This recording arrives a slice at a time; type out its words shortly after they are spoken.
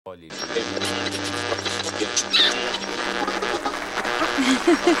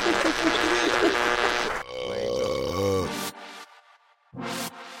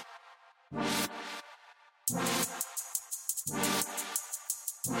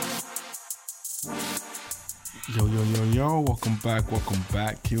Yo, welcome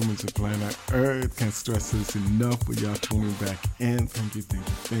back. Humans of planet Earth. Can't stress this enough for y'all tuning back in.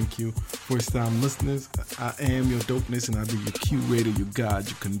 Thank you. First time listeners, I am your dopeness and I'll be your curator, your guide,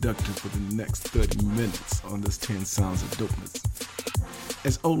 your conductor for the next 30 minutes on this 10 Sounds of Dopeness.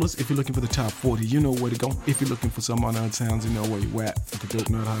 As always, if you're looking for the top 40, you know where to go. If you're looking for some unknown sounds, you know where you're at. At the Dope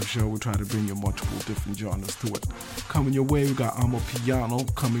Nerd Hive Show, we try to bring you multiple different genres to it. Coming your way, we got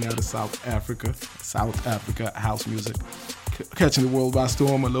Amapiano coming out of South Africa, house music. Catching the world by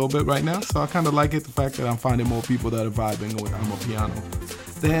storm a little bit right now, so I kind of like it, the fact that I'm finding more people that are vibing with Amapiano.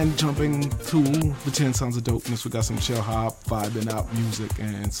 Then jumping to the 10 Sounds of Dopeness, we got some chill hop, vibing out music,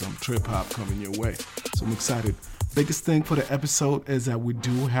 and some trip hop coming your way. So I'm excited. Biggest thing for the episode is that we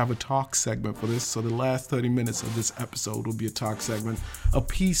do have a talk segment for this. So the last 30 minutes of this episode will be a talk segment, a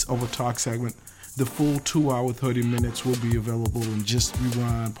piece of a talk segment. The full 2 hour, 30 minutes will be available in Just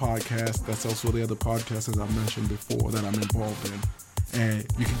Rewind podcast. That's also the other podcast, as I mentioned before, that I'm involved in. And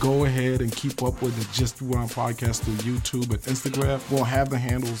you can go ahead and keep up with the Just Rewind podcast through YouTube and Instagram. We'll have the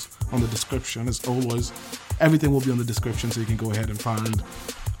handles on the description. As always, everything will be on the description, so you can go ahead and find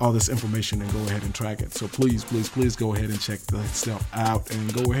all this information and go ahead and track it. So please go ahead and check that stuff out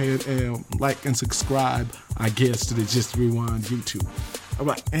and go ahead and like and subscribe, I guess, to the Just Rewind YouTube. All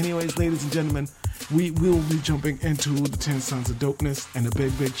right. Anyways, ladies and gentlemen, we will be jumping into the 10 Sounds of Dopeness, and a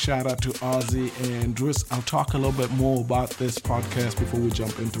big shout out to Ozzy and Driss. I'll talk a little bit more about this podcast before we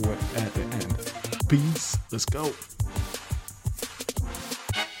jump into it at the end. Peace. Let's go.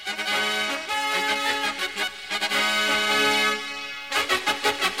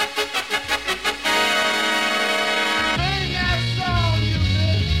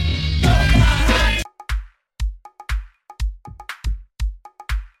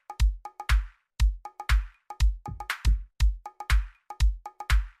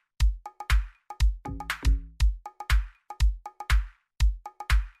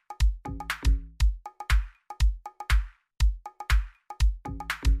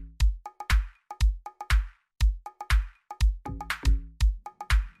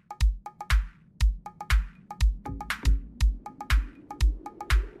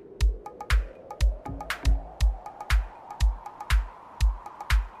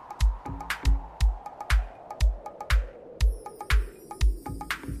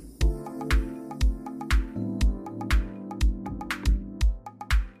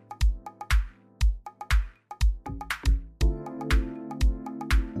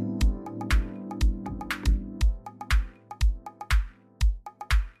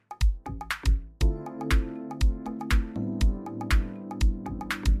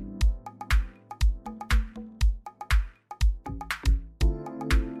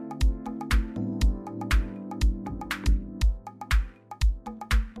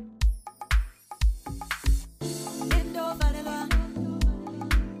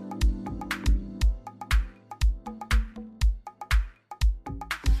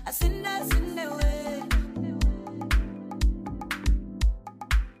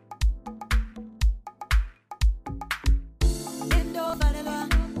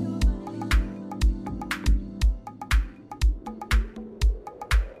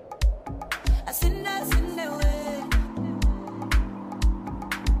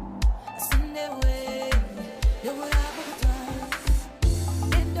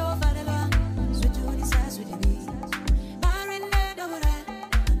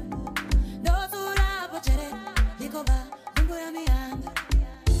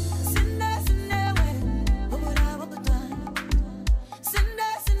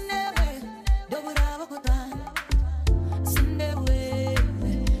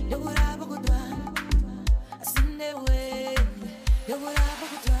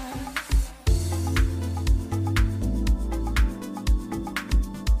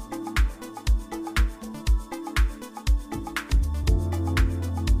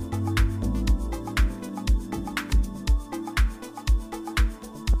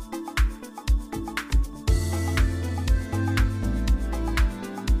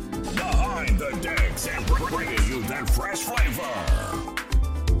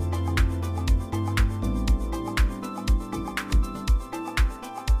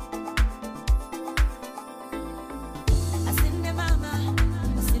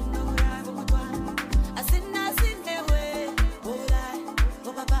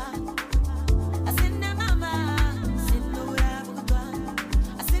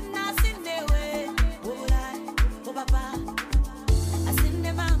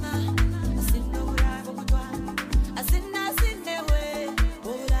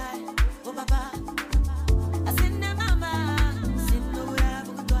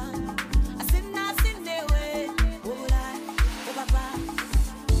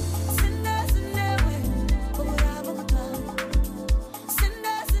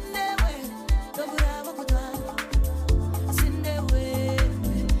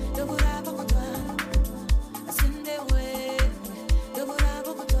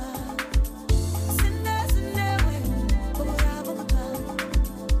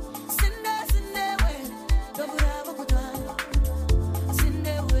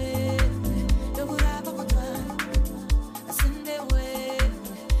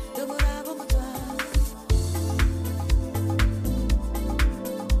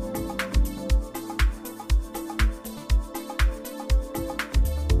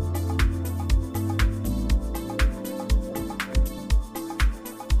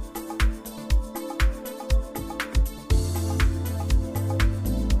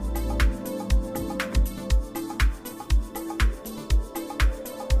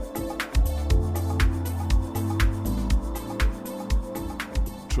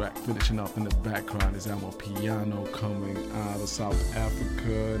 track finishing up in the background is Piano coming out of South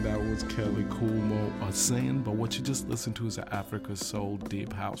Africa. That was Kelly Kumo Sin, but what you just listened to is an Africa Soul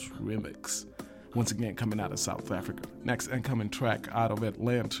Deep House remix. Once again, coming out of South Africa. Next incoming track out of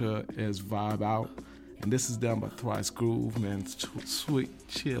Atlanta is Vibe Out. And this is done by Thrice Groove, man. Sweet,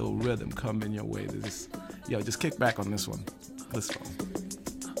 chill rhythm coming your way. Just kick back on this one. Let's go.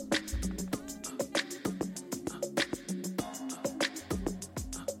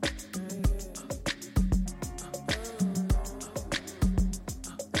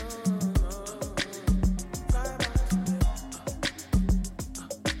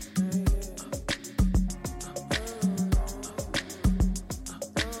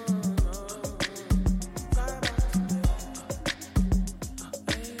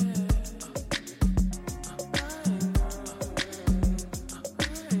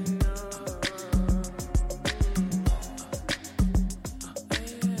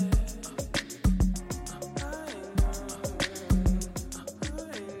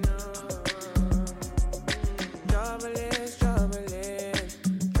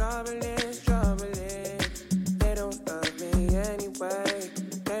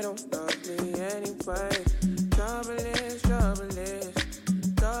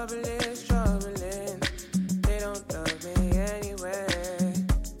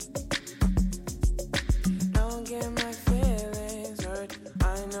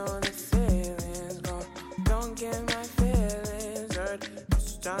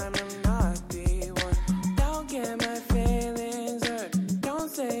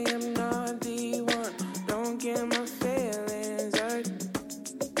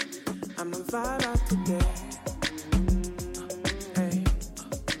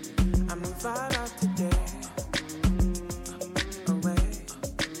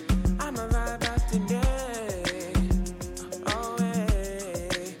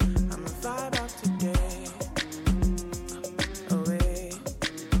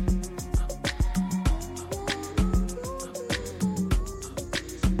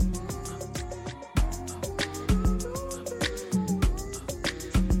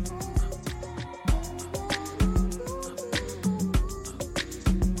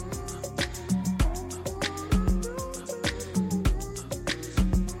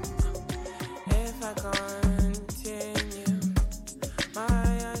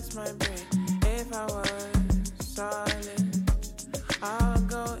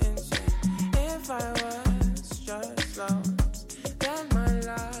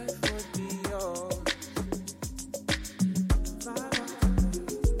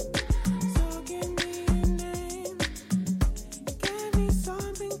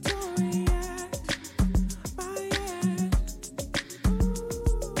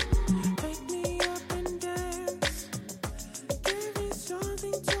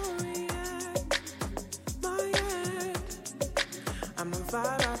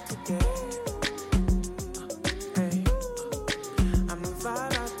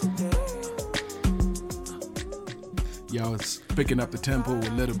 Yo, it's picking up the tempo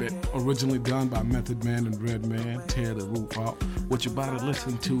a little bit. Originally done by Method Man and Redman, Tear the Roof Off. What you're about to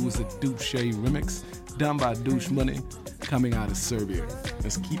listen to is a Douche remix done by Douche Money coming out of Serbia.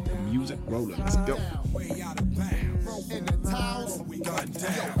 Let's keep the music rolling. Let's go. In the towels, we gun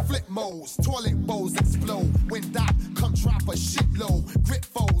down. Flip modes, toilet bowls explode. When Doc come drop a shitload. Grip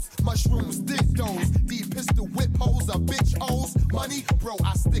foes, mushrooms, dick those. These pistol whip holes are bitch hoes. Money, bro,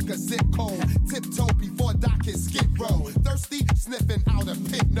 I stick a zip code. Tiptoe before Doc can skip roll. Thirsty, sniffing out a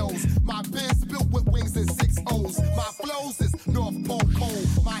pit nose. My band's built with wings and 6 O's. My flows is North Pole cold.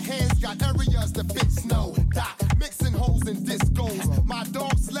 My hands got areas to fit snow. Doc, mixing holes and discos. My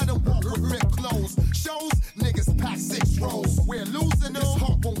dogs let them walk with ripped clothes. Shows, niggas pack 6 rows. We're losing this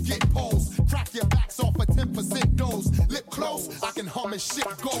hump won't get posed. Crack your backs off a 10% dose. Lip close, I can hum and shit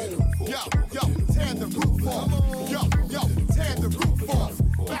gold. Yo, tear the roof off. Yo, tear the roof off.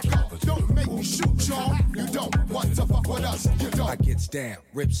 Back up, don't make me shoot y'all. You don't want to fuck with us, you don't. I gets down,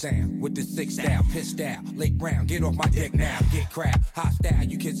 rip sound, with the 6 style, pissed out, late round, get off my dick now, get crap, hostile,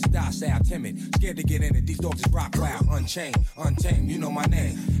 you kids is docile, timid, scared to get in it, these dogs is rock loud, unchained, untamed, you know my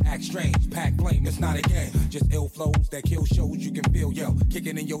name, act strange, pack blame, it's not a game, just ill flows that kill shows you can feel, yo,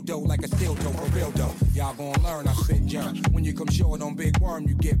 kicking in your dough like a steel toe, for real though, y'all gon' learn, I spit germ, when you come short on Big Worm,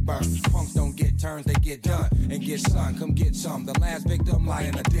 you get burned, punks don't get turns, they get done, and get sun, come get some, the last victim lie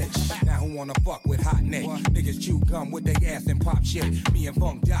in a ditch, now who wanna fuck with hot neck, niggas chew gum with their ass and pop shit, me and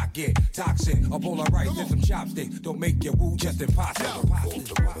Funk Doc get toxic, a bowl of rice and some chopsticks, don't make your woo just impossible.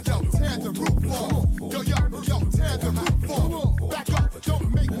 Yo, tear the roof off. Yo, tear the roof off. Back up,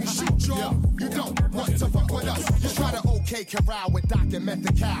 don't make me shoot y'all. You don't want to fuck with us. You try to OK K Corral with document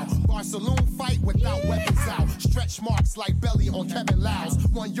the cow. Bar saloon fight without weapons out. Stretch marks like belly on Kevin Lyles.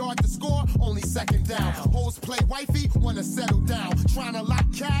 1 yard to score, only second down. Hoes play wifey, wanna settle down. Tryna lock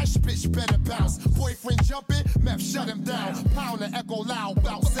cash, bitch better bounce. Boyfriend jumping, meth shut him down. Pound and echo loud,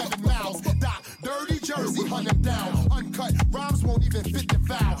 about 7 miles. Doc, dirty jersey, hunt him down. Uncut rhymes won't even fit the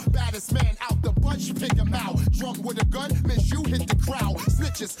vow. Baddest man out the bunch, pick him out. Drunk with a gun, miss you hit the crowd.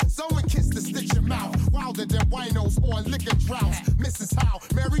 Snitches, someone kiss to stitch your mouth. Wilder than winos on liquor droughts. Mrs. Howe,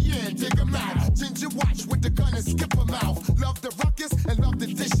 Marianne, dig him out. Ginger watch with the gun and skip him out. Love the ruckus and love to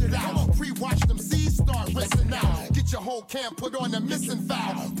dish it out. Pre-watch them C's start rinsing out. Get your whole camp put on a missing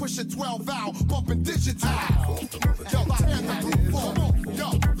foul. Push a 12 valve, bumping digital. Yo, tear the roof off.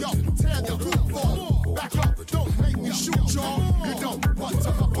 Yo, tear the roof off. Back up, don't make me shoot y'all. You don't want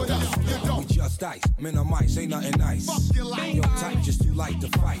to fuck with us. You don't. We just ice, minimize, ain't nothing nice. Fuck your life. Your type just too light to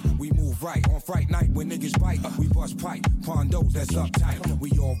fight. We move right on fright night when niggas bite. We bust pipe, pondos that's uptight.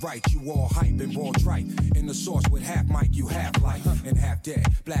 We all right, you all hype and raw tripe. In the sauce with half mic, you half life and half dead.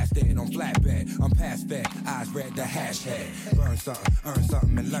 Blast dead on flatbed. I'm past fed, eyes red, the hashtag. Burn something, earn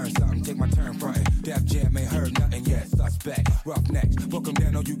something, and learn something. Take my turn frontin'. Def Jam ain't heard nothing yet. Suspect, rough necks, book 'em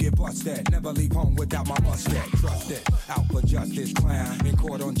down or you get busted. Never leave home without my mustache. Trust it, out for justice, clown. In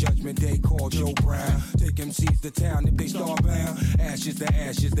court on Judgment Day, call Joe Brown. Take MCs to town if they starbound. Ashes to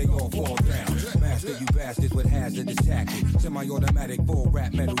ashes, they all fall down. Master you bastards with hazardous tactics. Semi-automatic, full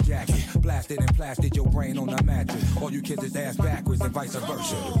rap metal jacket. Blasted and plastered your brain on a mattress. All you kids is ass backwards and vice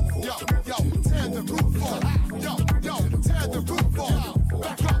versa. Yo, tear the roof off. Yo, tear the roof off.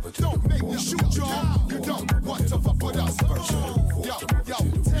 Back up, don't make me shoot y'all. You don't want to fuck with us. Yo,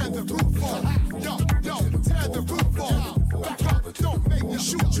 tear the roof off. Yo, tear the roof off. Back up, don't make me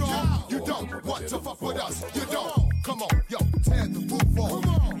shoot y'all. You don't want to fuck with us. You don't. Come on, yo, tear the roof off.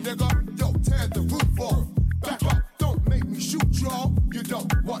 Nigga, yo, tear the roof off. Back up, don't make me shoot y'all. You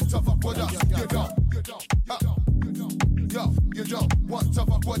don't want to fuck with us. You don't. Yo, you don't want to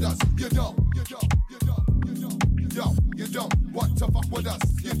fuck with us. You don't. Yo, you don't want to fuck with us.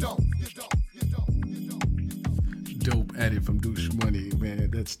 You don't. Dope edit from Douche Money,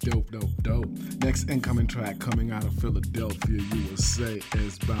 man. That's dope. Next incoming track coming out of Philadelphia, USA,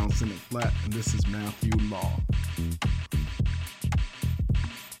 is Bouncing It Flat, and this is Matthew Law.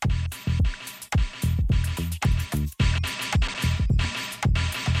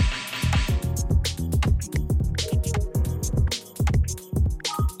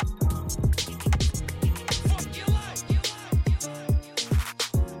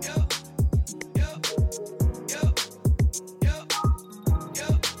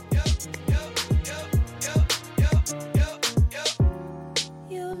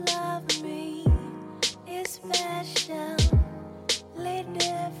 You love me, it's special.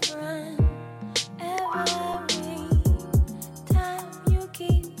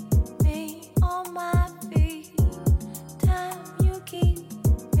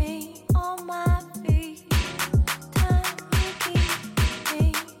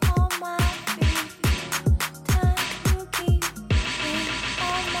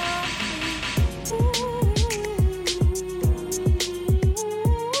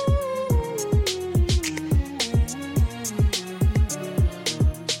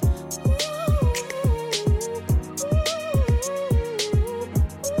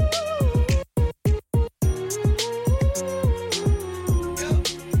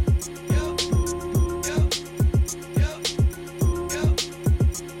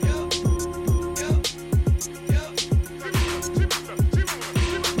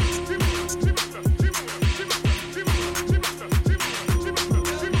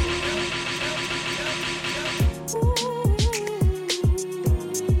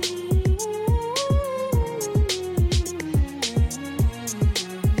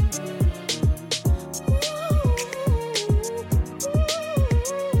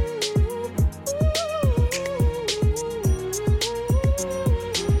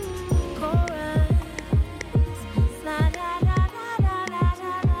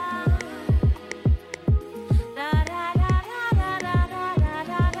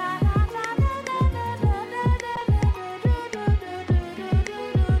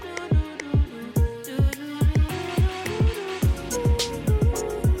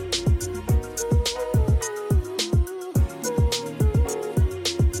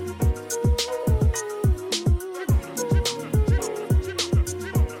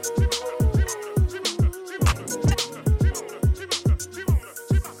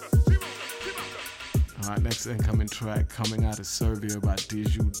 incoming track coming out of Serbia by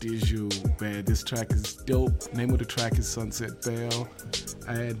Diju. Man, this track is dope. Name of the track is Sunset Bell.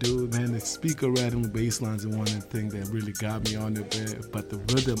 Dude, man, the speaker random bass lines is one of the things that really got me on it, man. But the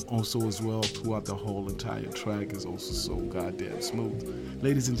rhythm also as well throughout the whole entire track is also so goddamn smooth.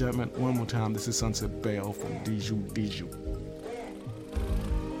 Ladies and gentlemen, one more time, this is Sunset Bell from Diju.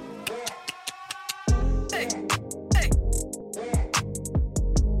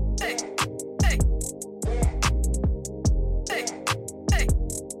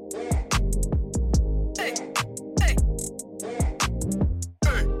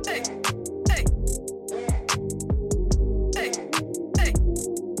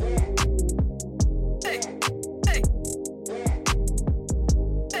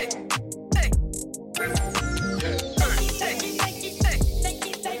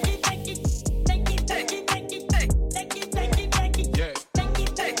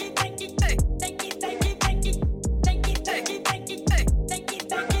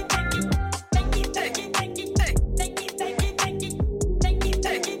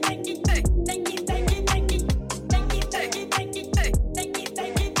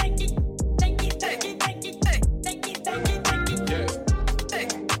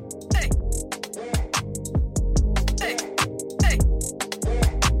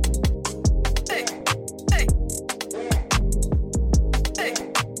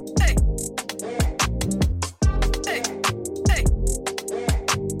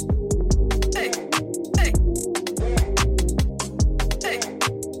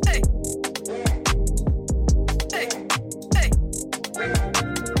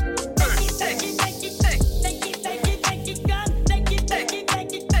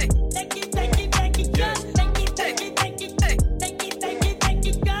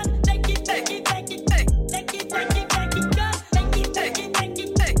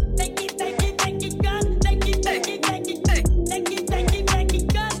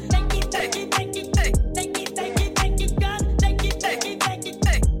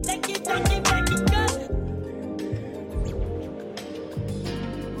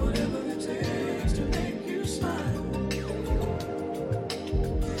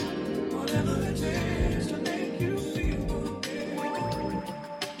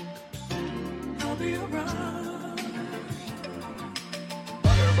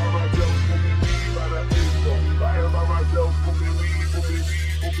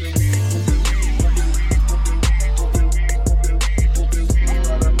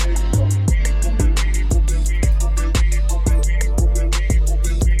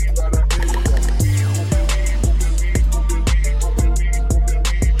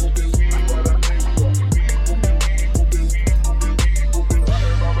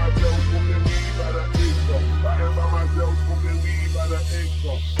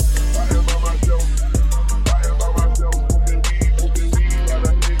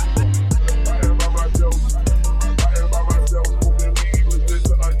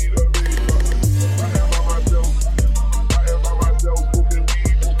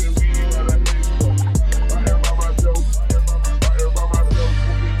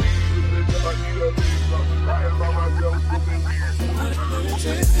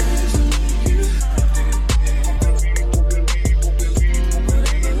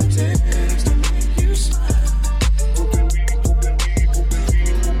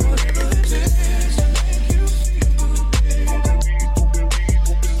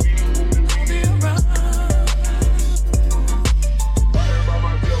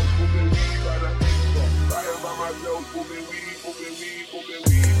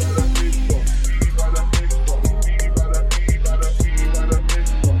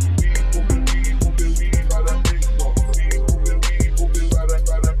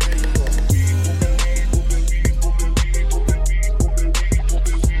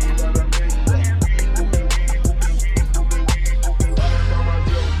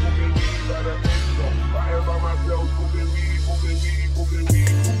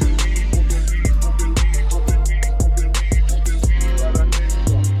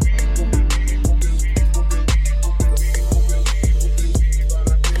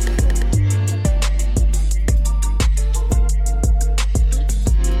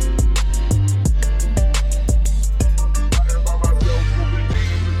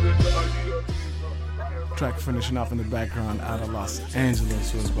 Finishing off in the background out of Los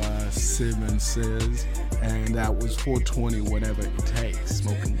Angeles was by Simmons Says, and that was 420 Whatever It Takes,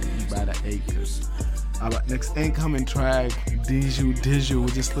 Smoking Weed by the Acres. Alright, next incoming track, Diju.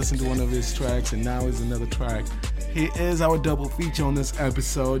 We just listened to one of his tracks, and now is another track. He is our double feature on this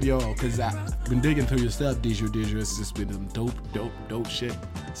episode, yo, because I've been digging through your stuff, Diju. It's just been some dope shit.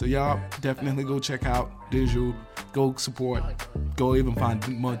 So y'all definitely go check out Diju, go support, go even find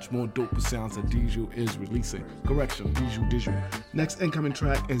much more dope sounds that Diju is releasing. Correction, Diju. Next incoming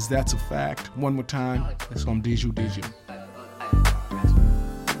track is That's a Fact. One more time, it's from Diju.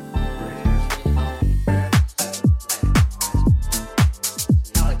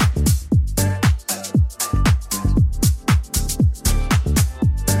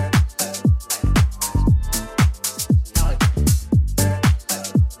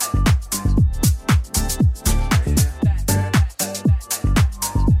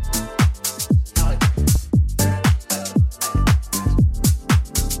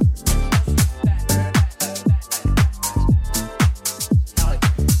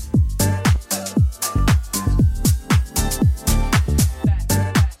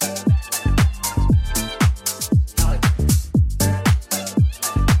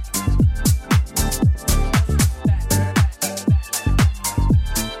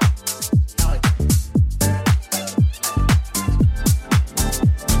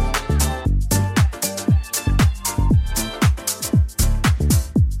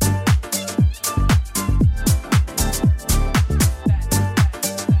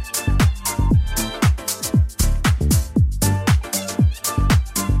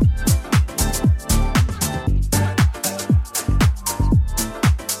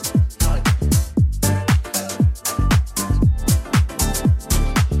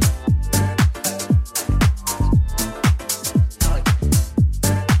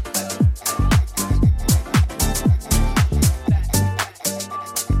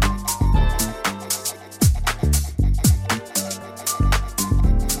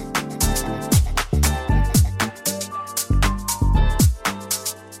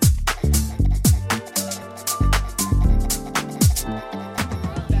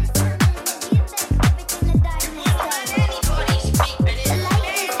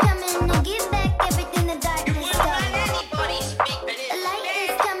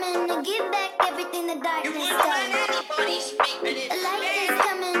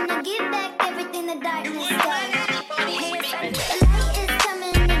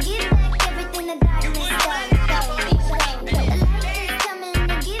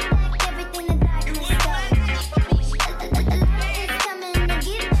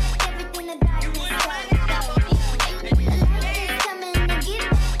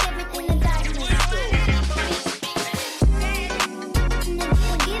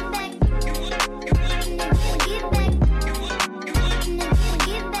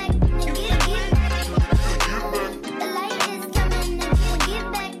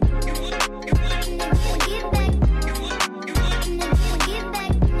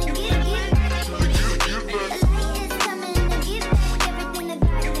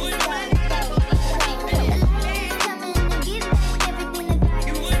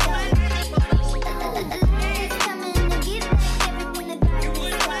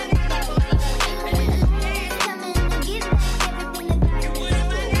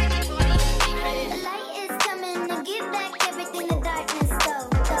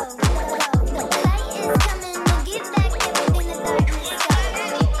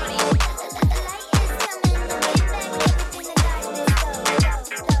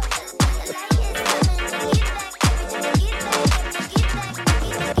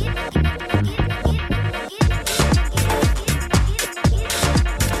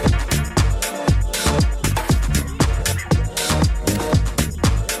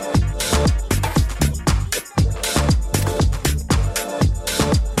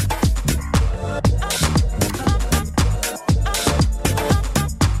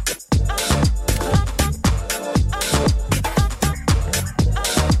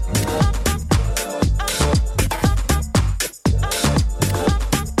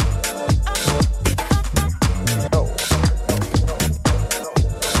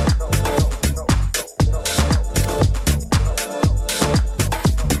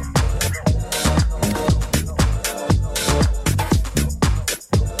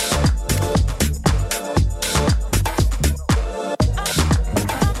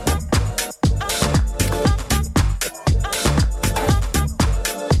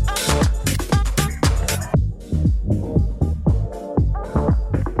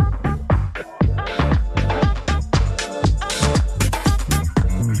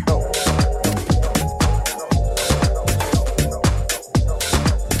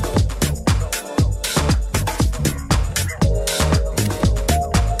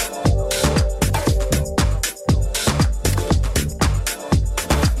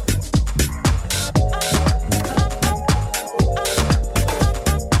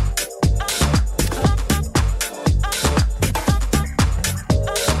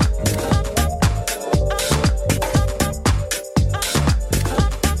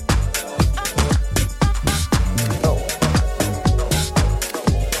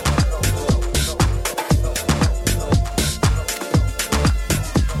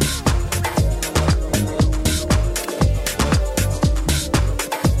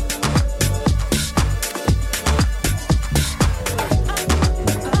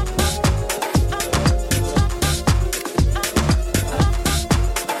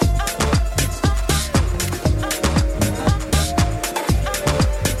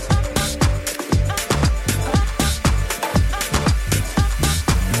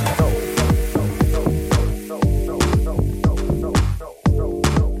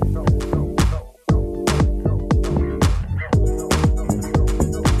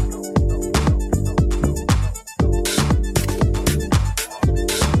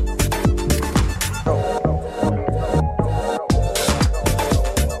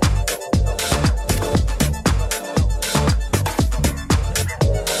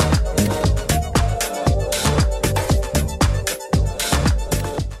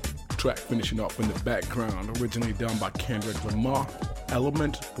 track finishing off in the background, originally done by Kendrick Lamar.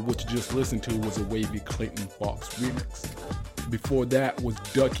 Element, but what you just listened to was a Wavy Clayton Fox remix. Before that was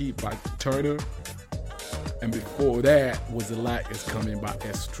Ducky by Turner. And before that was The Light Is Coming by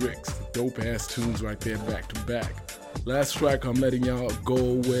S. Strix. Dope ass tunes right there back to back. Last track I'm letting y'all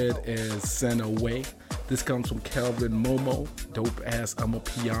go with is Send Away. This comes from Calvin Momo. Dope ass, I'm a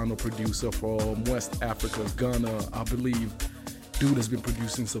piano producer from West Africa, Ghana, I believe. Dude has been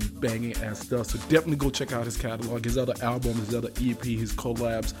producing some banging ass stuff, so definitely go check out his catalog, his other album, his other EP, his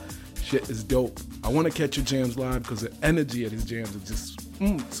collabs. Shit is dope. I want to catch your jams live because the energy at his jams is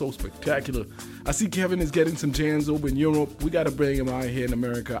just so spectacular. I see Kevin is getting some jams over in Europe. We got to bring him out here in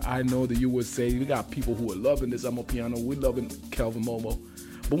America. I know that you would say we got people who are loving this I'm a piano. We're loving Calvin Momo.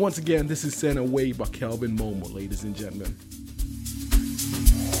 But once again, this is Sent Away by Calvin Momo, ladies and gentlemen.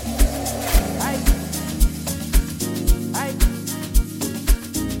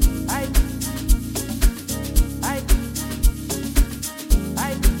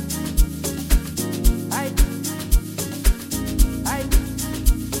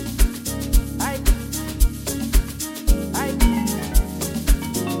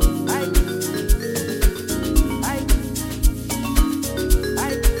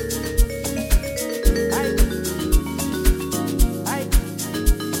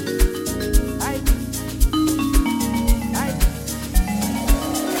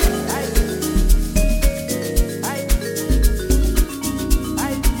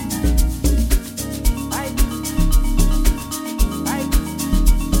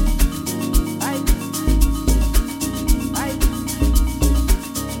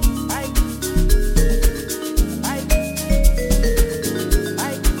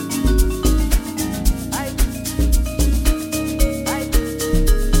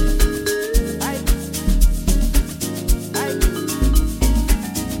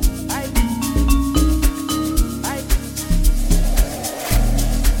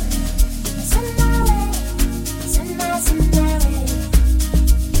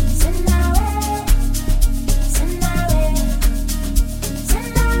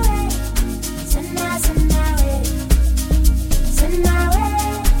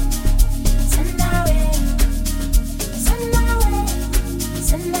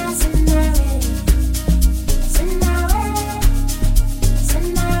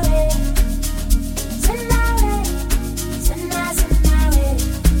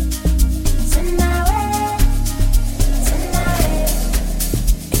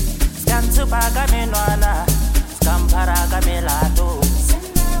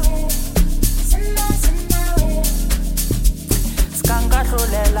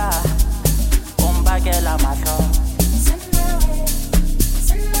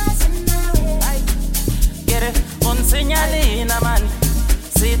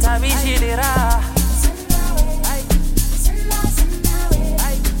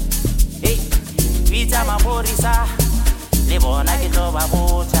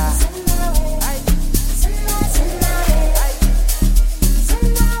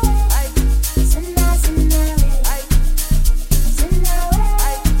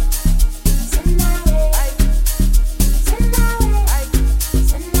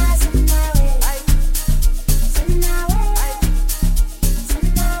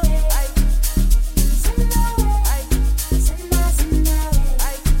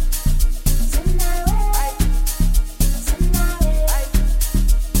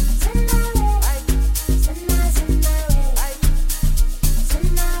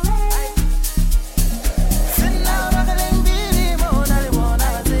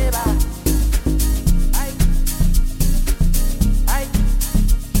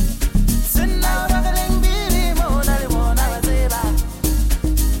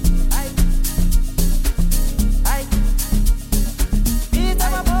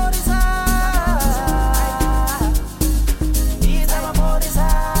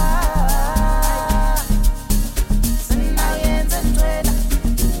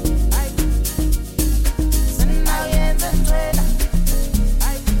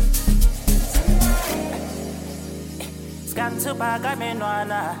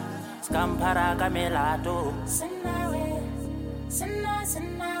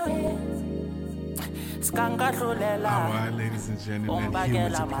 Alright, ladies and gentlemen,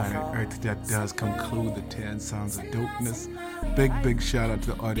 humans of planet Earth, that does conclude the 10 Sounds of Dopeness. Big shout out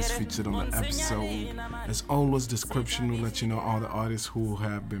to the artists featured on the episode. As always, description will let you know all the artists who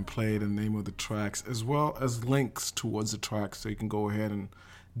have been played and the name of the tracks, as well as links towards the tracks so you can go ahead and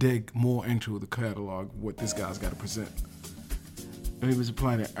dig more into the catalog, what this guy's got to present. Humans of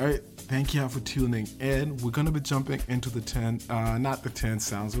planet Earth, thank y'all for tuning in. We're going to be jumping into the 10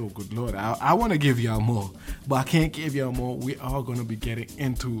 sounds. Oh, good Lord. I want to give y'all more, but I can't give y'all more. We are going to be getting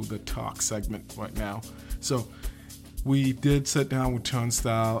into the talk segment right now. So we did sit down with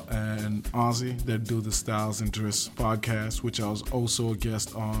Turnstyle and Ozzy that do the Styles and Dress podcast, which I was also a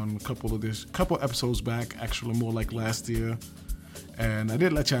guest on a couple episodes back, actually more like last year. And I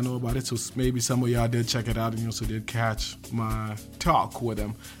did let y'all know about it, so maybe some of y'all did check it out and you also did catch my talk with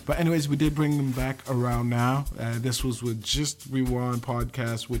them. But anyways, we did bring them back around now. This was with Just Rewind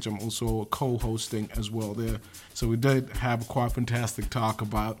podcast, which I'm also co-hosting as well there. So we did have a quite fantastic talk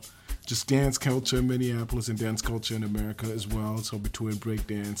about just dance culture in Minneapolis and dance culture in America as well. So between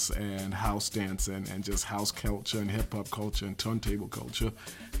breakdance and house dance and just house culture and hip-hop culture and turntable culture.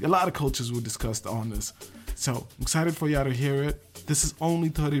 A lot of cultures were discussed on this. So I'm excited for y'all to hear it. This is only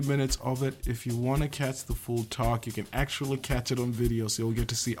 30 minutes of it. If you want to catch the full talk, you can actually catch it on video, so you'll get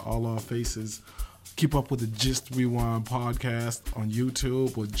to see all our faces. Keep up with the Just Rewind podcast on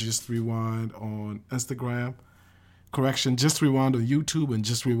YouTube or Just Rewind on Instagram. Correction, Just Rewind on YouTube and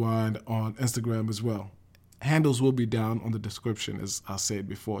Just Rewind on Instagram as well. Handles will be down on the description, as I said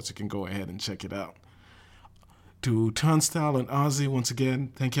before, so you can go ahead and check it out. To Turnstyle and Ozzy, once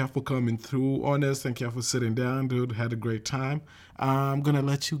again, thank y'all for coming through on this. Thank y'all for sitting down, dude. Had a great time. I'm going to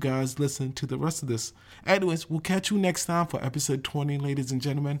let you guys listen to the rest of this. Anyways, we'll catch you next time for episode 20, ladies and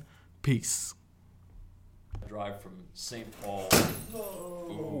gentlemen. Peace. Drive from St. Paul.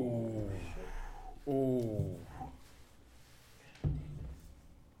 Oh.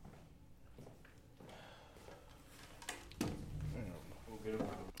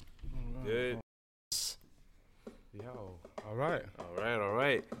 Good. Yo, all right. All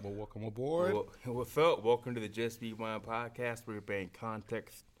right. Well, welcome aboard. What's up? Welcome to the Just Be One podcast. We're bringing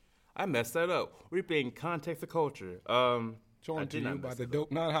context. I messed that up. We're bringing context of culture. Joined to you by the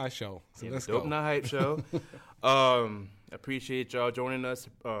Dope Not High Show. So let's Dope go. Not Hype Show. Appreciate y'all joining us.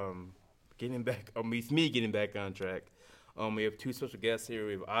 Getting back, me getting back on track. We have two special guests here.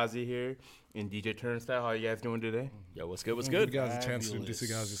 We have Ozzy here and DJ Turnstyle. How you guys doing today? Yo, what's good? What's Give good? you guys a chance to introduce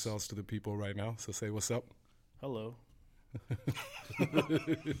yourselves to the people right now. So say what's up. Hello.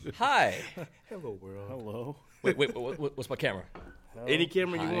 Hi. Hello, world. Hello. Wait, what's my camera? Any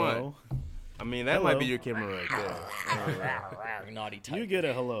camera you want. I mean, that might be your camera right there. Naughty type. You get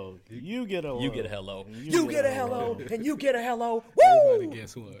a hello. You get a hello. You get a hello. You get a hello. And you get a hello. Everybody Woo!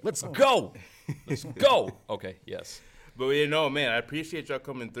 guess what? Let's go. Let's go. Okay, yes. But you know, man, I appreciate y'all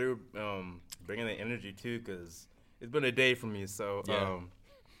coming through, bringing the energy too, because it's been a day for me. So, Yeah.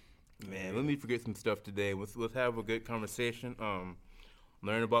 man, let me forget some stuff today. Let's have a good conversation.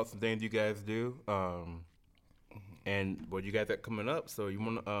 Learn about some things you guys do, and what you guys got coming up. So you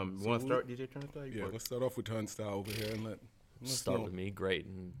want to start, DJ Turnstyle? Yeah, let's start off with Turnstyle over here and let's Start know. with me, great.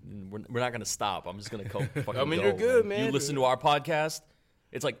 And we're not going to stop. I'm just going to fucking I mean, go. you're good, man. You listen to our podcast,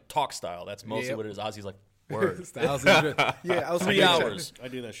 it's like talk style. That's mostly Yep. what it is. Ozzy's like, word. Styles and Dress. Yeah, I was 3 hours. I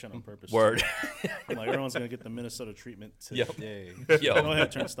do that shit on purpose. Word. I'm like, everyone's going to get the Minnesota treatment Yep. today. Yo. Go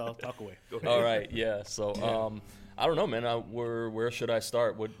ahead, Turnstile. Talk away. All right, yeah. So, I don't know, man. Where should I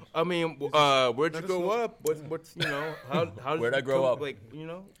start? I mean, where'd you grow up? What's you know how Where'd I grow up? Like you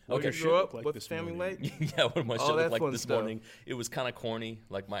know, Okay. where'd you grow up? Like What's this the family morning. like? Yeah, what my All shit that looked like fun this stuff. morning. It was kind of corny,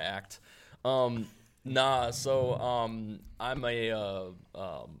 like my act. I'm a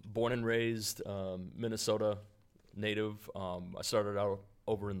born and raised Minnesota native. I started out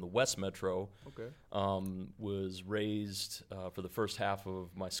over in the West Metro. Okay. Was raised for the first half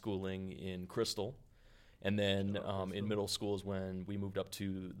of my schooling in Crystal. And then in middle school is when we moved up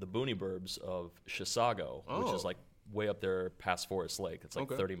to the boony burbs of Chisago, which is like way up there past Forest Lake. It's like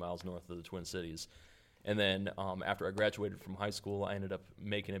 30 miles north of the Twin Cities. And then after I graduated from high school, I ended up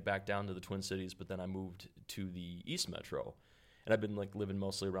making it back down to the Twin Cities, but then I moved to the East Metro. And I've been like living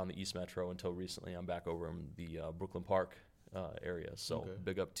mostly around the East Metro until recently. I'm back over in the Brooklyn Park area. So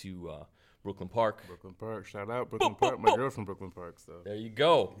big up to Brooklyn Park. Brooklyn Park. Shout out Brooklyn Park. My girl's from Brooklyn Park, so There you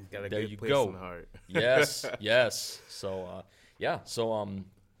go. got a there good you place go. in the heart. Yes, yes. So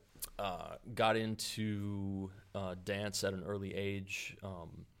got into dance at an early age.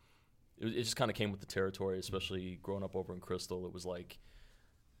 It just kind of came with the territory, especially growing up over in Crystal. It was like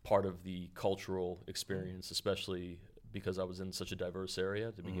part of the cultural experience, especially because I was in such a diverse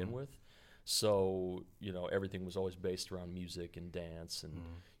area to begin with. So, you know, everything was always based around music and dance and,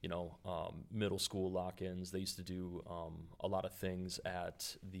 you know, middle school lock-ins. They used to do a lot of things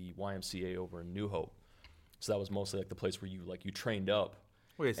at the YMCA over in New Hope. So that was mostly like the place where you trained up.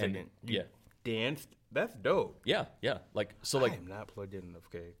 Wait a second. You yeah. danced? That's dope. Yeah. Like, so I like, am not plugged in enough.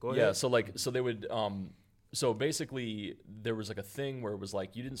 Okay, go ahead. yeah. So they would, So basically, there was like a thing where it was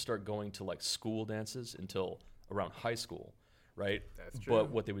like you didn't start going to like school dances until around high school, right? That's true.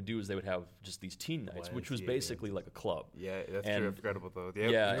 But what they would do is they would have just these teen nights, which was YMCA basically dances. like a club. Yeah, that's And- true. I forgot about those.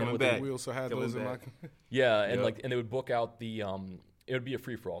 Yep, yeah, and coming what back. We also had Coming those in my. back. Yeah, and Yep. they would book out the it would be a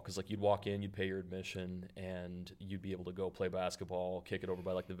free for all because like you'd walk in, you'd pay your admission, and you'd be able to go play basketball, kick it over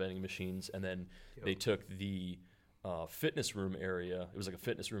by like the vending machines, and then they took the fitness room area. It was like a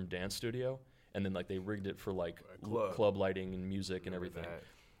fitness room dance studio, and then like they rigged it for like club lighting and music and everything. That.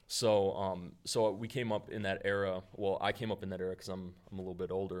 So we came up in that era. Well, I came up in that era because I'm a little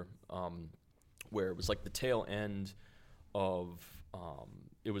bit older, where it was like the tail end of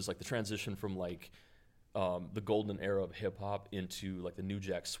it was like the transition from like the golden era of hip hop into like the New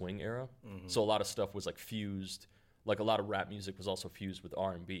Jack Swing era. So a lot of stuff was like fused. Like a lot of rap music was also fused with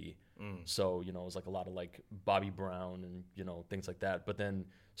R&B. So it was like a lot of like Bobby Brown and things like that. But then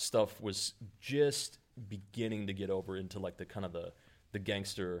stuff was just beginning to get over into like the kind of the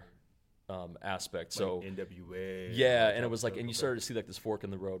gangster aspect. So like NWA. yeah, and it was like, and you started to see like this fork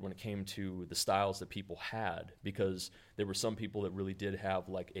in the road when it came to the styles that people had, because there were some people that really did have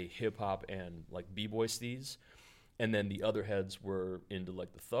like a hip hop and like b-boy steez, and then the other heads were into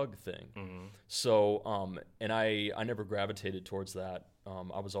like the thug thing. So and I never gravitated towards that.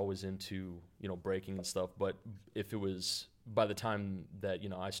 I was always into breaking and stuff, but if it was by the time that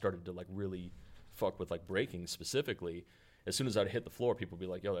I started to like really fuck with like breaking specifically, as soon as I'd hit the floor, people would be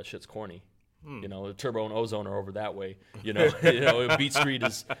like, yo, that shit's corny. Turbo and Ozone are over that way. Beat Street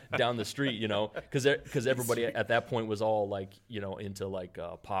is down the street, because everybody at that point was all like, into like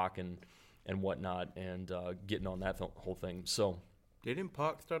Pac and whatnot, and getting on that whole thing. So Didn't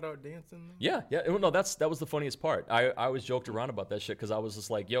Pac start out dancing? Then? yeah. Well, no, that was the funniest part. I always joked around about that shit because I was just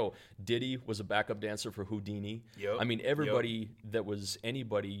like, yo, Diddy was a backup dancer for Houdini. Yep. I mean, everybody that was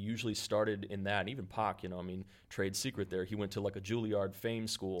anybody usually started in that, and even Pac, trade secret there. He went to like a Juilliard fame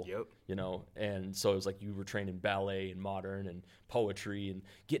school. Yep. And so it was like you were trained in ballet and modern and poetry and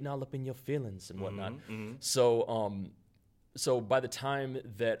getting all up in your feelings and whatnot. So by the time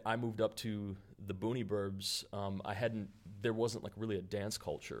that I moved up to the Booney Burbs, there wasn't like really a dance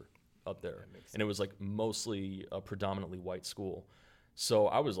culture up there, and it was like mostly a predominantly white school. So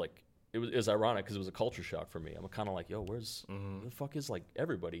I was like, it was ironic because it was a culture shock for me. I'm kind of like, yo, where the fuck is like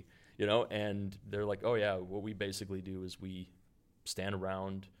everybody, And they're like, oh yeah, what we basically do is we stand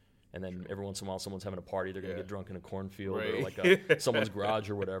around, and then every once in a while someone's having a party. They're gonna get drunk in a cornfield or like someone's garage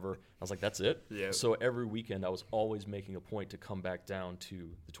or whatever. I was like, that's it. Yeah. So every weekend I was always making a point to come back down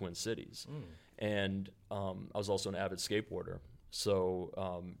to the Twin Cities. And I was also an avid skateboarder.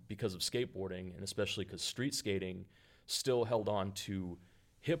 So because of skateboarding, and especially because street skating still held on to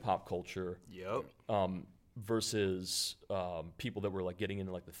hip-hop culture versus people that were like getting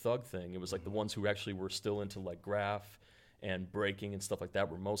into like the thug thing, it was like the ones who actually were still into like graph and breaking and stuff like that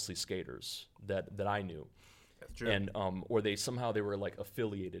were mostly skaters that I knew. That's true. And or they were like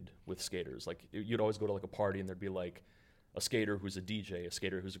affiliated with skaters. Like you'd always go to like a party and there'd be like a skater who's a DJ, a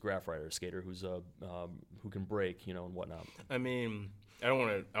skater who's a graph writer, a skater who's who can break, and whatnot. I mean, I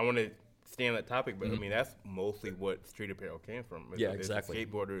want to stay on that topic, but I mean that's mostly what street apparel came from. Yeah, exactly.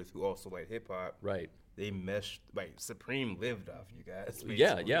 Skateboarders who also like hip hop, right? They meshed, like Supreme lived off you guys. Basically.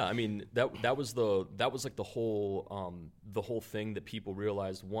 Yeah. I mean that was like the whole thing that people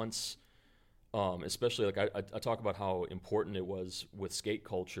realized once. Especially like I talk about how important it was with skate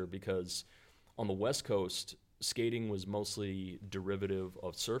culture, because on the West Coast, skating was mostly derivative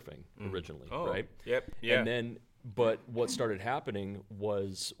of surfing originally, right? Yep. Yeah. And then, but what started happening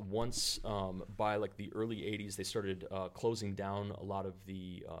was once by like the early 80s, they started closing down a lot of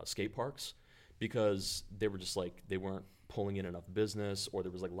the skate parks because they were just like, they weren't pulling in enough business, or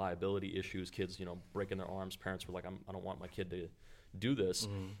there was like liability issues, kids, breaking their arms. Parents were like, I don't want my kid to do this.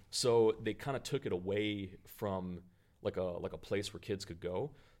 So they kind of took it away from like a place where kids could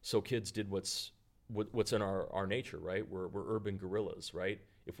go. So kids did what's in our nature, right? We're urban gorillas, right?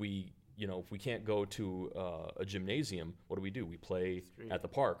 If we can't go to a gymnasium, what do? We play at the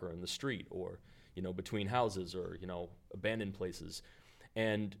park or in the street, or between houses, or abandoned places.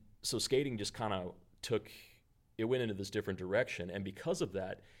 And so skating just kind of went into this different direction, and because of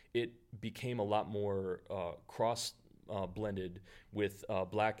that, it became a lot more cross blended with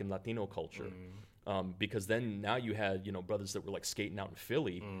Black and Latino culture. Because then now you had brothers that were like skating out in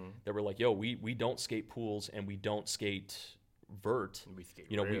Philly that were like, yo, we don't skate pools and we don't skate vert.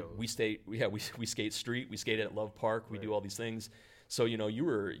 We skate we skate street, we skate at Love Park, we do all these things. So you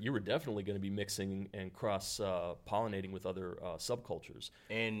were definitely going to be mixing and cross pollinating with other subcultures.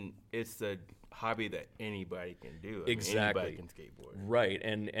 And it's a hobby that anybody can do. Exactly. Anybody can skateboard. Right,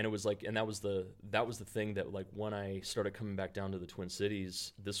 and it was like, and that was the thing that, like, when I started coming back down to the Twin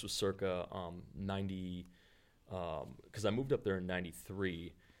Cities, this was circa 90, because I moved up there in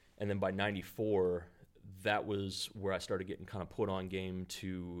 93, and then by 94, that was where I started getting kind of put on game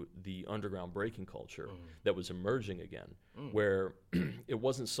to the underground breaking culture that was emerging again, where it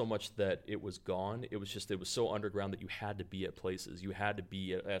wasn't so much that it was gone, it was just, it was so underground that you had to be at places. You had to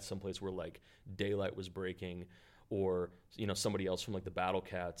be at some place where, like, Daylight was breaking, or, somebody else from, like, the Battle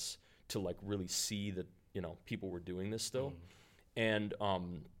Cats, to, like, really see that, people were doing this still. And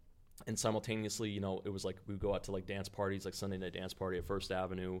simultaneously, it was like we would go out to, like, dance parties, like Sunday night dance party at First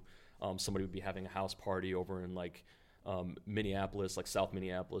Avenue. Somebody would be having a house party over in, like, Minneapolis, like South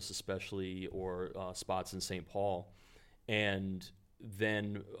Minneapolis especially, or spots in St. Paul. And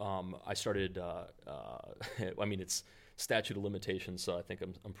then I started, it's statute of limitations, so I think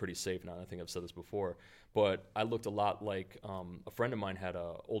I'm pretty safe now. I think I've said this before. But I looked a lot like a friend of mine had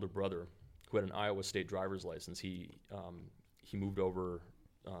an older brother who had an Iowa State driver's license. He moved over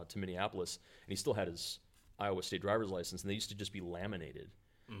to Minneapolis, and he still had his Iowa State driver's license, and they used to just be laminated.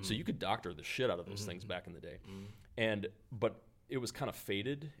 So you could doctor the shit out of those things back in the day. But it was kind of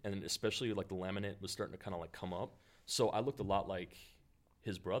faded, and especially, like, the laminate was starting to kind of, like, come up. So I looked a lot like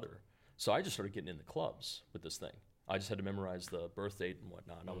his brother. So I just started getting into clubs with this thing. I just had to memorize the birth date and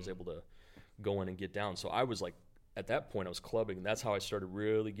whatnot, and I was able to go in and get down. So I was, like, at that point I was clubbing, and that's how I started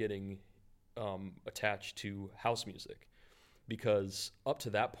really getting attached to house music. Because up to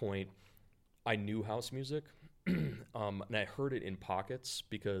that point, I knew house music. And I heard it in pockets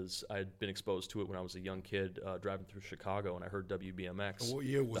because I had been exposed to it when I was a young kid driving through Chicago, and I heard WBMX. What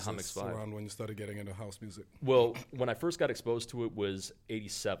year was the this 5. around when you started getting into house music? Well, when I first got exposed to it was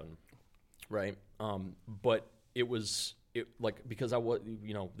 87, right? But it was because I was,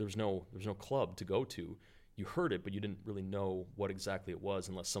 there's no club to go to. You heard it, but you didn't really know what exactly it was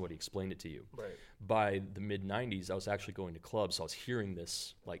unless somebody explained it to you. Right. By the mid 90s, I was actually going to clubs, so I was hearing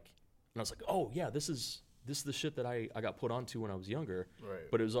this, like, and I was like, oh yeah, this is the shit that I got put onto when I was younger. Right.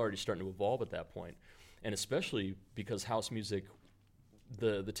 But it was already starting to evolve at that point. And especially because house music,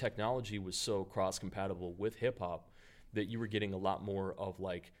 the technology was so cross-compatible with hip-hop that you were getting a lot more of,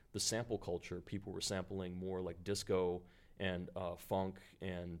 like, the sample culture. People were sampling more, like, disco and funk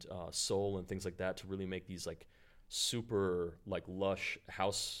and soul and things like that to really make these, like, super, like, lush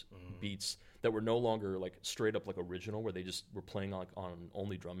house beats that were no longer, like, straight up, like, original, where they just were playing, like, on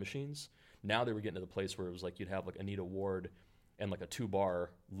only drum machines. Now they were getting to the place where it was like you'd have, like, Anita Ward and, like, a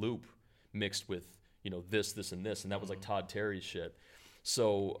 2-bar loop mixed with, this, and this, and that was, like, Todd Terry's shit.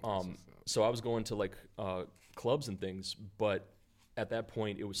 So so I was going to, like, clubs and things, but at that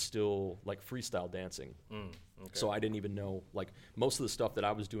point it was still, like, freestyle dancing. Okay. So I didn't even know, like, most of the stuff that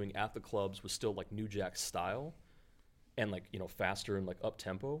I was doing at the clubs was still, like, New Jack style and, like, faster and, like, up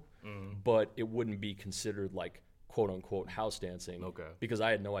tempo, but it wouldn't be considered, like, quote unquote house dancing. Okay. Because I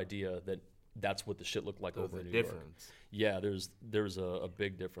had no idea that that's what the shit looked like over in New York. Yeah, there's a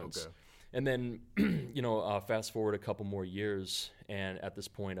big difference. Okay. And then, fast forward a couple more years, and at this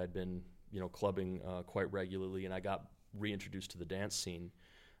point I'd been, clubbing quite regularly, and I got reintroduced to the dance scene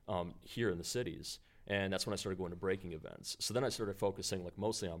here in the cities. And that's when I started going to breaking events. So then I started focusing, like,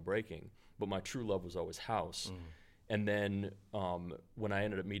 mostly on breaking, but my true love was always house. And then when I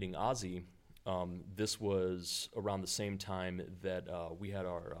ended up meeting Ozzy, this was around the same time that we had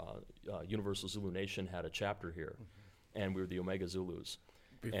our Universal Zulu Nation had a chapter here, and we were the Omega Zulus.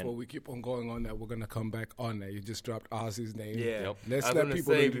 Before we keep on going on that, we're going to come back on that. You just dropped Ozzy's name. Yeah. Yep. Let's let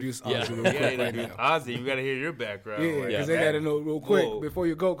people introduce Ozzy real quick right now. Ozzy, you got to hear your background. Yeah, because they got to know real quick before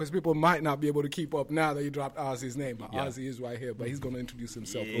you go, because people might not be able to keep up now that you dropped Ozzy's name. But Ozzy is right here, but he's going to introduce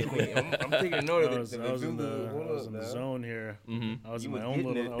himself real quick. I'm taking note of this. I was in the zone here. I was in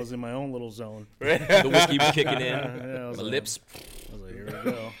my own little zone. The whiskey was kicking in. The lips. I was like, here we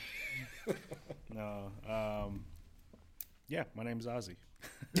go. No. My name's Ozzy.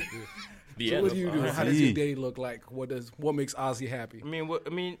 So what do you do? How does your day look like? What makes Ozzy happy?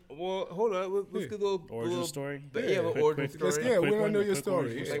 Well, hold on. Let's get a little origin story. Yeah, a origin story. We want to know your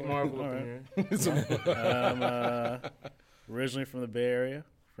story. Like Marvel up in here. I'm originally from the Bay Area.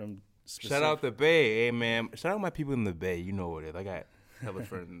 Shout out the Bay, hey man. Shout out my people in the Bay. You know what it is. I got hella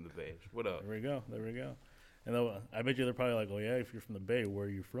friends in the Bay. What up? There we go. And I bet you they're probably like, oh yeah, if you're from the Bay, where are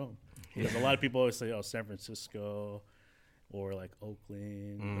you from? Because a lot of people always say, oh, San Francisco. or like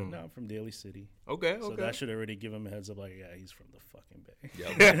Oakland. But no, I'm from Daly City. Okay, So okay. that should already give him a heads up. Like, yeah, he's from the fucking Bay.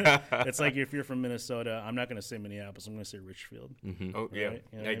 Yep. It's like if you're from Minnesota, I'm not gonna say Minneapolis. I'm gonna say Richfield. Oh, yeah, Right?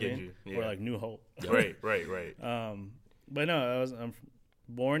 You know I what get mean? you. Yeah. Or like New Hope. Right. But no, I'm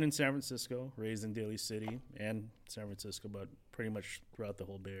born in San Francisco, raised in Daly City and San Francisco, but pretty much throughout the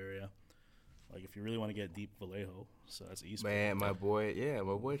whole Bay Area. Like if you really want to get deep, Vallejo. So that's East Bay. Man, my boy.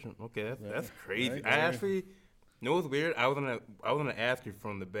 Okay, that's crazy. Right, I actually, you know what's weird? I was gonna ask you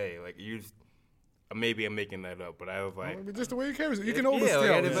from the Bay. Like you, maybe I'm making that up, but I was like, I mean, just the way you carry it. You can always yeah, tell.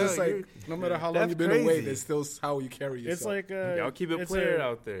 like, It's just like no matter how long that's you've been away, crazy. that's still how you carry yourself. It's like y'all keep it clear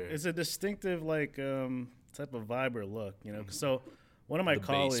out there. It's a distinctive like type of vibe or look, you know. So one of my The Bay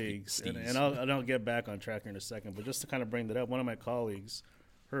colleagues, speaks. and I'll get back on track here in a second, but just to kind of bring that up, one of my colleagues,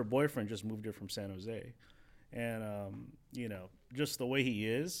 her boyfriend just moved here from San Jose, and you know, just the way he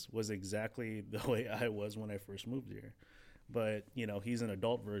is was exactly the way I was when I first moved here. But you know, he's an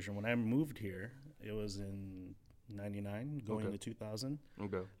adult version. When I moved here, it was in '99, going into 2000.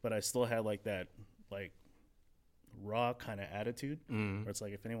 Okay. But I still had like that, like raw kind of attitude, where it's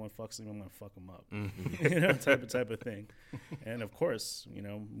like if anyone fucks with me, I'm gonna fuck them up, you know, type of thing. And of course, you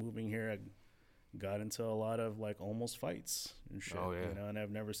know, moving here, I got into a lot of like almost fights and shit. Oh, yeah. You know, and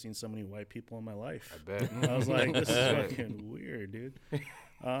I've never seen so many white people in my life. I bet. I was like, this is fucking weird, dude.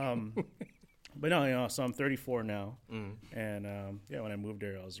 But no, you know, so I'm 34 now, and yeah, when I moved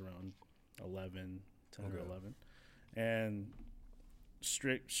there, I was around 10 or 11, and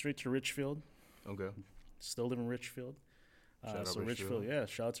straight to Richfield. Okay. Still live in Richfield. Shout out So Richfield. yeah,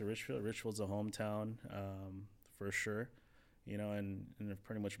 shout out to Richfield. Richfield's a hometown, for sure. You know, and I've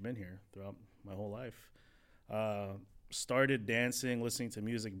pretty much been here throughout my whole life. Started dancing, listening to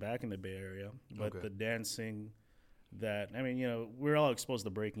music back in the Bay Area, but Okay. the dancing that, I mean, you know, we're all exposed to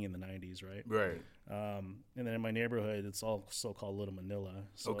breaking in the 90s, right? Right. And then in my neighborhood, it's all so-called Little Manila.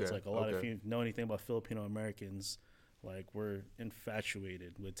 So it's Okay, like a lot of, if okay. you know anything about Filipino Americans, like we're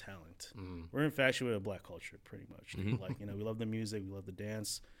infatuated with talent. We're infatuated with black culture, pretty much. Like, you know, we love the music, we love the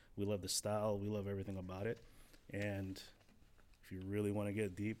dance, we love the style, we love everything about it. And if you really want to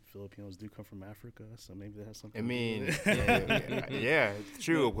get deep, Filipinos do come from Africa, so maybe that has something. I mean, to do with it. yeah, it's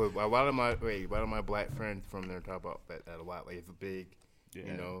true. But a lot of my black friends from there talk about that a lot. Like it's a big, you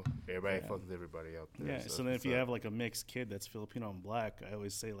know, everybody fucks with everybody out there. Yeah. So then, if you have like a mixed kid that's Filipino and black, I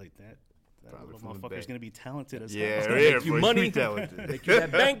always say like that Probably little from the motherfucker's Bay. gonna be talented as yeah, hell. yeah, make you for money. sure talented. Make you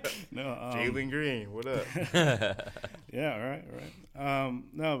that bank. No, Jalen Green, what up? yeah, right.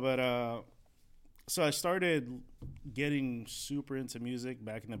 No, but so I started getting super into music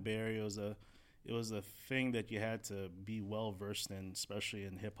back in the Bay Area. It was a thing that you had to be well versed in, especially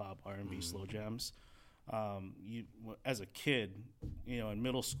in hip hop, R&B, slow jams. As a kid, you know, in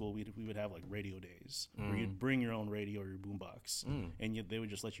middle school, we would have like radio days where you'd bring your own radio or your boombox, and they would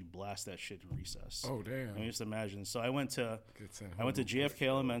just let you blast that shit in recess. Oh damn! I mean, just imagine. So I went to JFK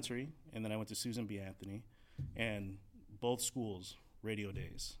Elementary, and then I went to Susan B. Anthony, and both schools radio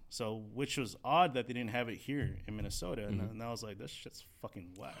days. So which was odd that they didn't have it here in Minnesota, and I was like, this shit's fucking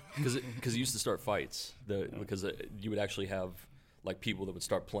whack. Because it used to start fights. Because you would actually have like people that would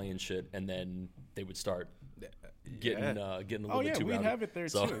start playing shit, and then they would start getting a little bit too rowdy. We'd have it there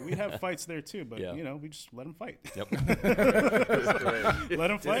So- too. We'd have fights there too, but Yeah. you know, we just let them fight. Yep. Let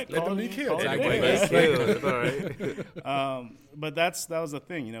them fight. Let them be killed. call it a Exactly. day. It's all right. But that was the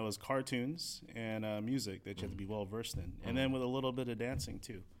thing, you know, it was cartoons and music that you had to be well versed in, and then with a little bit of dancing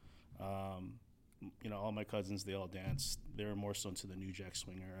too. You know, all my cousins, they all danced. They were more so into the New Jack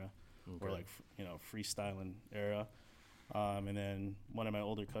Swing era, or like you know, freestyling era. And then one of my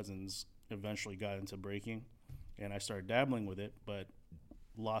older cousins eventually got into breaking, and I started dabbling with it, but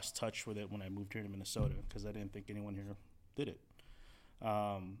lost touch with it when I moved here to Minnesota because I didn't think anyone here did it.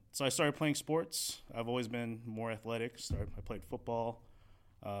 So I started playing sports. I've always been more athletic. I played football,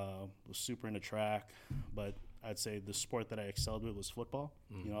 was super into track, but I'd say the sport that I excelled with was football.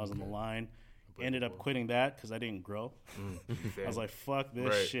 You know, I was on the line. Ended up quitting that because I didn't grow. I was like, fuck this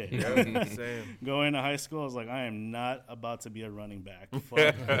Right. shit. Yeah, same. Going into high school, I was like, I am not about to be a running back.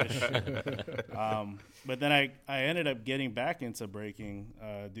 Fuck this shit. But then I ended up getting back into breaking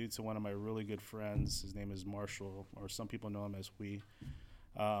due to one of my really good friends. His name is Marshall, or some people know him as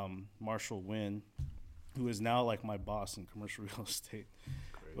Marshall Wynn, who is now like my boss in commercial real estate.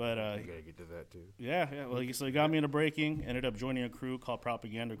 But You gotta get to that too. yeah. Well, so he got me into breaking. Ended up joining a crew called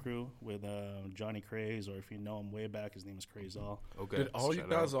Propaganda Crew with Johnny Craze, or if you know him way back, his name is Crazall. Okay. Did all you Shout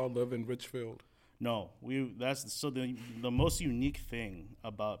guys out. all live in Richfield? No, that's so the most unique thing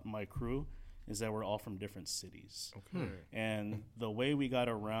about my crew is that we're all from different cities. Okay. And the way we got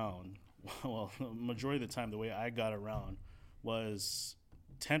around, well, the majority of the time, the way I got around was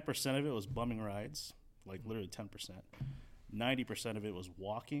 10% of it was bumming rides, like literally 10%. 90% of it was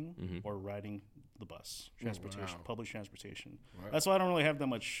walking or riding the bus, transportation, public transportation. Right. That's why I don't really have that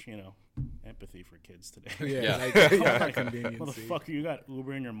much, empathy for kids today. Motherfucker, you got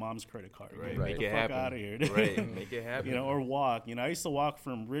Uber in your mom's credit card. Right. Make Make it happen. Out of here. Right. Make it happen. Or walk. I used to walk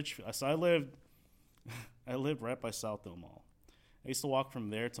from Richfield. So I lived right by Southdale Mall. I used to walk from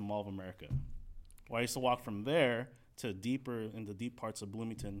there to Mall of America. Or I used to walk from there to deeper in the deep parts of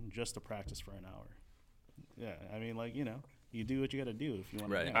Bloomington just to practice for an hour. Yeah, I mean, you do what you got to do if you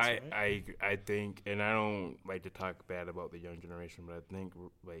want to dance, right? I think, and I don't like to talk bad about the young generation, but I think,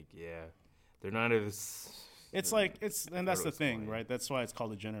 they're not as... and that's the thing, right? That's why it's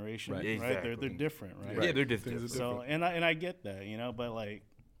called a generation, right? Exactly. They're different, right? Yeah, they're different. So, and I get that, but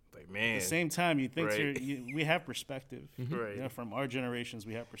man, at the same time, you think we have perspective, right? From our generations,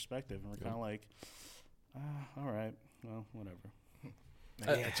 we have perspective, and we're kind of like, all right, well, whatever.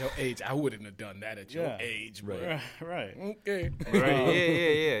 At your age, I wouldn't have done that at your age, bro. Right. Okay. Right.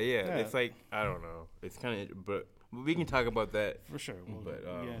 Yeah. It's I don't know. It's kind of, but we can talk about that for sure. But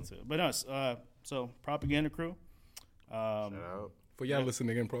no. So propaganda crew. Shout out. For y'all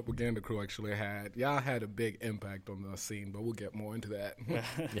listening in, propaganda crew actually had a big impact on the scene, but we'll get more into that.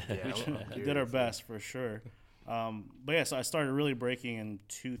 We did our best for sure. So I started really breaking in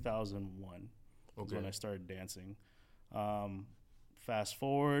 2001. Was when I started dancing. Fast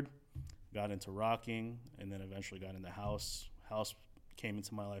forward, got into rocking, and then eventually got into house. House came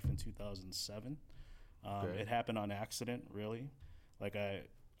into my life in 2007. It happened on accident, really. I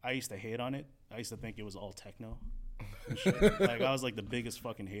used to hate on it. I used to think it was all techno. And shit. I was the biggest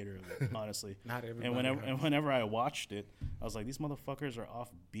fucking hater of it, honestly. Not everybody. And whenever I watched it, I was like, these motherfuckers are off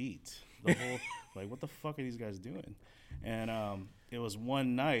beat. The whole what the fuck are these guys doing? And it was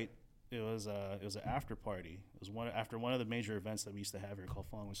one night. It was an after party. It was after one of the major events that we used to have here called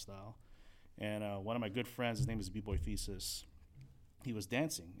Falling with Style. And one of my good friends, his name is B-Boy Thesis, he was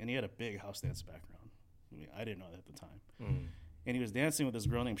dancing, and he had a big house dance background. I didn't know that at the time. And he was dancing with this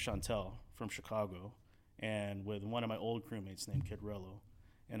girl named Chantel from Chicago and with one of my old crewmates named Kid Rello.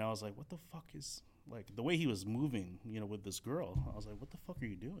 And I was like, what the fuck is, the way he was moving, with this girl, I was like, what the fuck are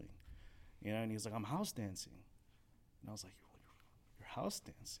you doing? And he's like, I'm house dancing. And I was like, you're house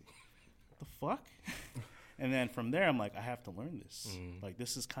dancing? The fuck? And then from there, I'm like, I have to learn this.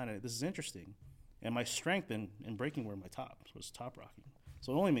 This is interesting. And my strength in breaking were my tops, was top rocking.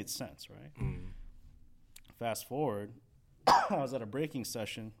 So it only made sense, right? Fast forward, I was at a breaking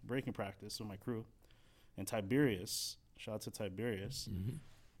practice with my crew. And Tiberius, shout out to Tiberius.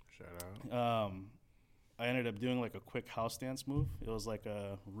 Shout out. I ended up doing a quick house dance move. It was like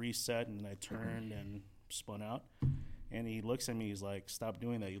a reset, and then I turned and spun out. And he looks at me, he's like, stop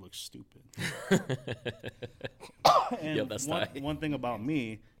doing that, you look stupid. And that's one thing about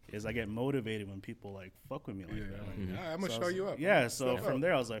me is I get motivated when people fuck with me like that. I'm going to show you up. Yeah, so from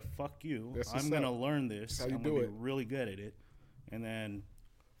there I was like, fuck you. I'm going to learn this. I'm going to be really good at it. And then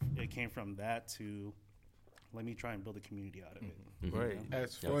it came from that to let me try and build a community out of it. Right.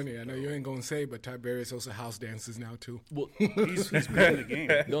 That's funny. I know you ain't going to say, but Tiberius also house dances now too. Well, he's playing the game.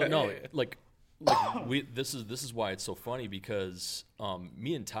 No, this is why it's so funny because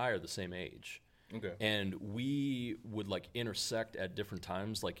me and Ty are the same age. Okay. And we would intersect at different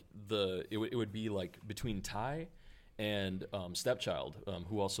times. It would be between Ty and Stepchild,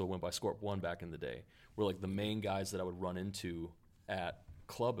 who also went by Scorp 1 back in the day, were the main guys that I would run into at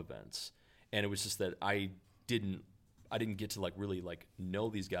club events. And it was just that I didn't get to really know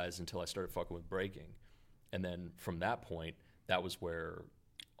these guys until I started fucking with breaking. And then from that point, that was where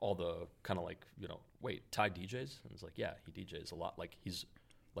all the kind of wait, Ty DJs? And it's yeah, he DJs a lot. He's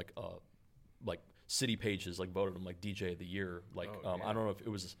City Pages voted him DJ of the year. I don't know if it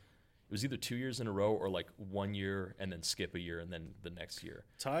was either 2 years in a row or 1 year and then skip a year and then the next year.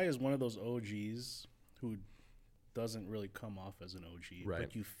 Ty is one of those OGs who doesn't really come off as an OG, right.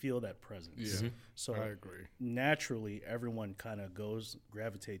 But you feel that presence. Yeah. So I agree. Naturally, everyone kind of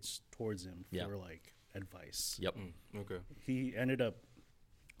gravitates towards him for advice. Yep. Okay.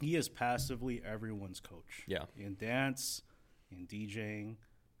 He is passively everyone's coach. Yeah. In dance, in DJing,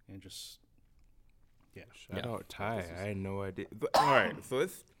 and just, Shout out Ty. I had no idea. But, all right, so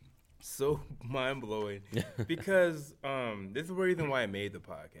it's so mind-blowing because this is the reason why I made the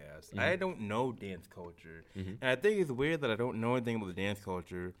podcast. I don't know dance culture. And I think it's weird that I don't know anything about the dance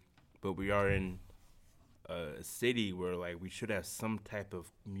culture, but we are in a city where we should have some type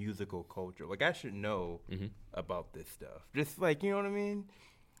of musical culture. I should know about this stuff. Just you know what I mean?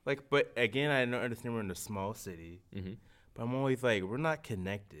 But again, I don't understand we're in a small city. But I'm always we're not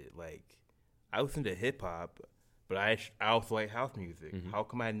connected. I listen to hip hop, but I also like house music. How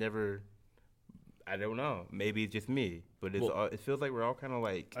come I never? I don't know. Maybe it's just me, but it feels like we're all kind of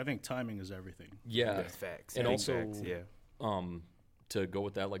like. I think timing is everything. Yeah, that's facts. And also, facts, yeah. To go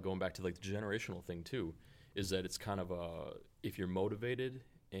with that, like going back to like the generational thing too, is that it's kind of if you're motivated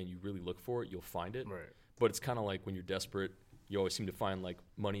and you really look for it, you'll find it. Right. But it's kind of like when you're desperate, you always seem to find like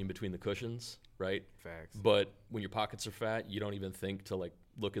money in between the cushions, right? Facts. But when your pockets are fat, you don't even think to like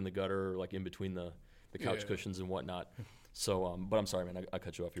look in the gutter or like in between the couch cushions and whatnot. So, but I'm sorry, man, I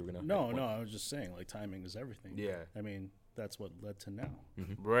cut you off. You were gonna. No, I was just saying, like, timing is everything. Yeah. I mean, that's what led to now.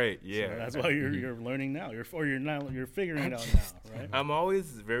 Right. Yeah. So that's why you're learning now. You're figuring it out now, right? I'm always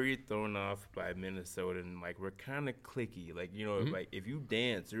very thrown off by Minnesota, and like we're kind of cliquey. Like like if you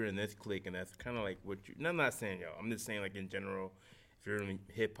dance, you're in this clique, and that's kind of like what you. And I'm not saying y'all. I'm just saying like in general, if you're in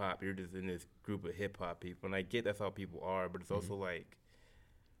hip hop, you're just in this group of hip hop people, and I get that's how people are, but it's also like.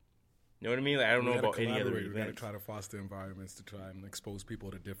 You know what I mean? Like, I don't know about any other events. We got to try to foster environments to try and expose people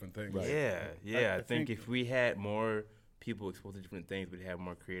to different things. Right. Yeah. I think if we had more people exposed to different things, we'd have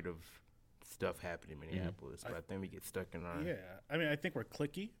more creative stuff happening in Minneapolis. But I think we get stuck in our... Yeah. I mean, I think we're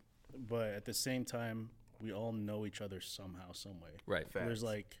cliquey, but at the same time, we all know each other somehow, some way. Right. There's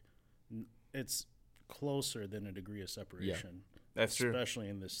like... It's closer than a degree of separation. Yeah. That's true. Especially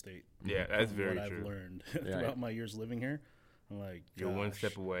in this state. Yeah, that's very true. What I've learned throughout my years living here. I'm like, you're one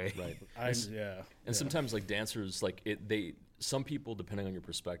step away. Right. And sometimes like dancers, like some people, depending on your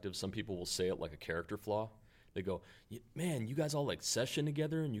perspective, some people will say it like a character flaw. They go, man, you guys all like session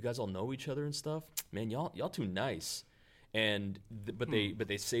together and you guys all know each other and stuff. Man, y'all too nice. And but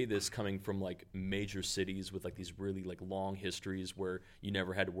they say this coming from like major cities with like these really like long histories where you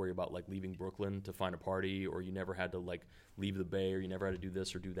never had to worry about like leaving Brooklyn to find a party, or you never had to like leave the Bay, or you never had to do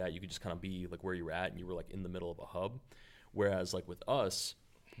this or do that. You could just kind of be like where you were at, and you were like in the middle of a hub. Whereas like with us,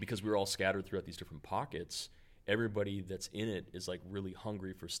 because we were all scattered throughout these different pockets, everybody that's in it is like really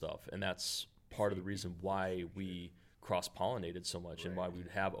hungry for stuff. And that's part of the reason why we cross-pollinated so much, and why we'd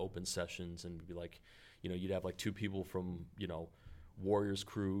have open sessions and be like, you'd have like two people from, Warriors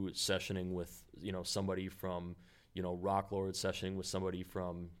Crew sessioning with, somebody from, Rock Lord sessioning with somebody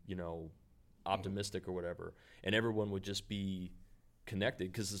from, Optimistic or whatever. And everyone would just be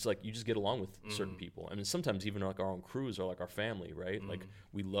connected because it's like you just get along with certain people. I mean, sometimes even like our own crews are like our family, right? Like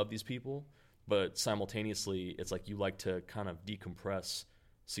we love these people, but simultaneously it's like you like to kind of decompress.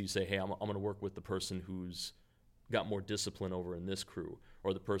 So you say, hey, I'm going to work with the person who's got more discipline over in this crew,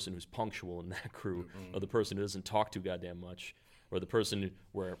 or the person who's punctual in that crew, or the person who doesn't talk too goddamn much, or the person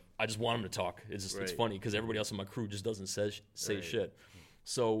where I just want them to talk. It's just it's funny because everybody else in my crew just doesn't say shit.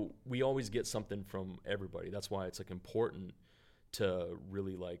 So we always get something from everybody. That's why it's like important to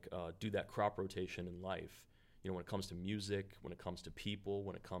really like do that crop rotation in life. When it comes to music, when it comes to people,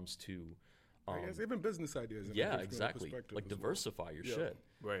 when it comes to I guess even business ideas. Yeah, exactly. Like diversify your shit.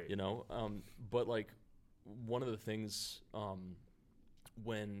 Right. But like one of the things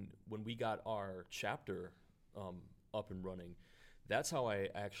when we got our chapter up and running, that's how I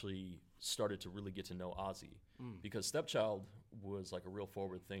actually started to really get to know Ozzy, because Stepchild was like a real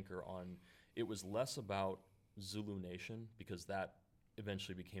forward thinker on. It was less about Zulu Nation, because that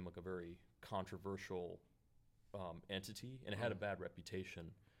eventually became like a very controversial entity, and it had a bad reputation.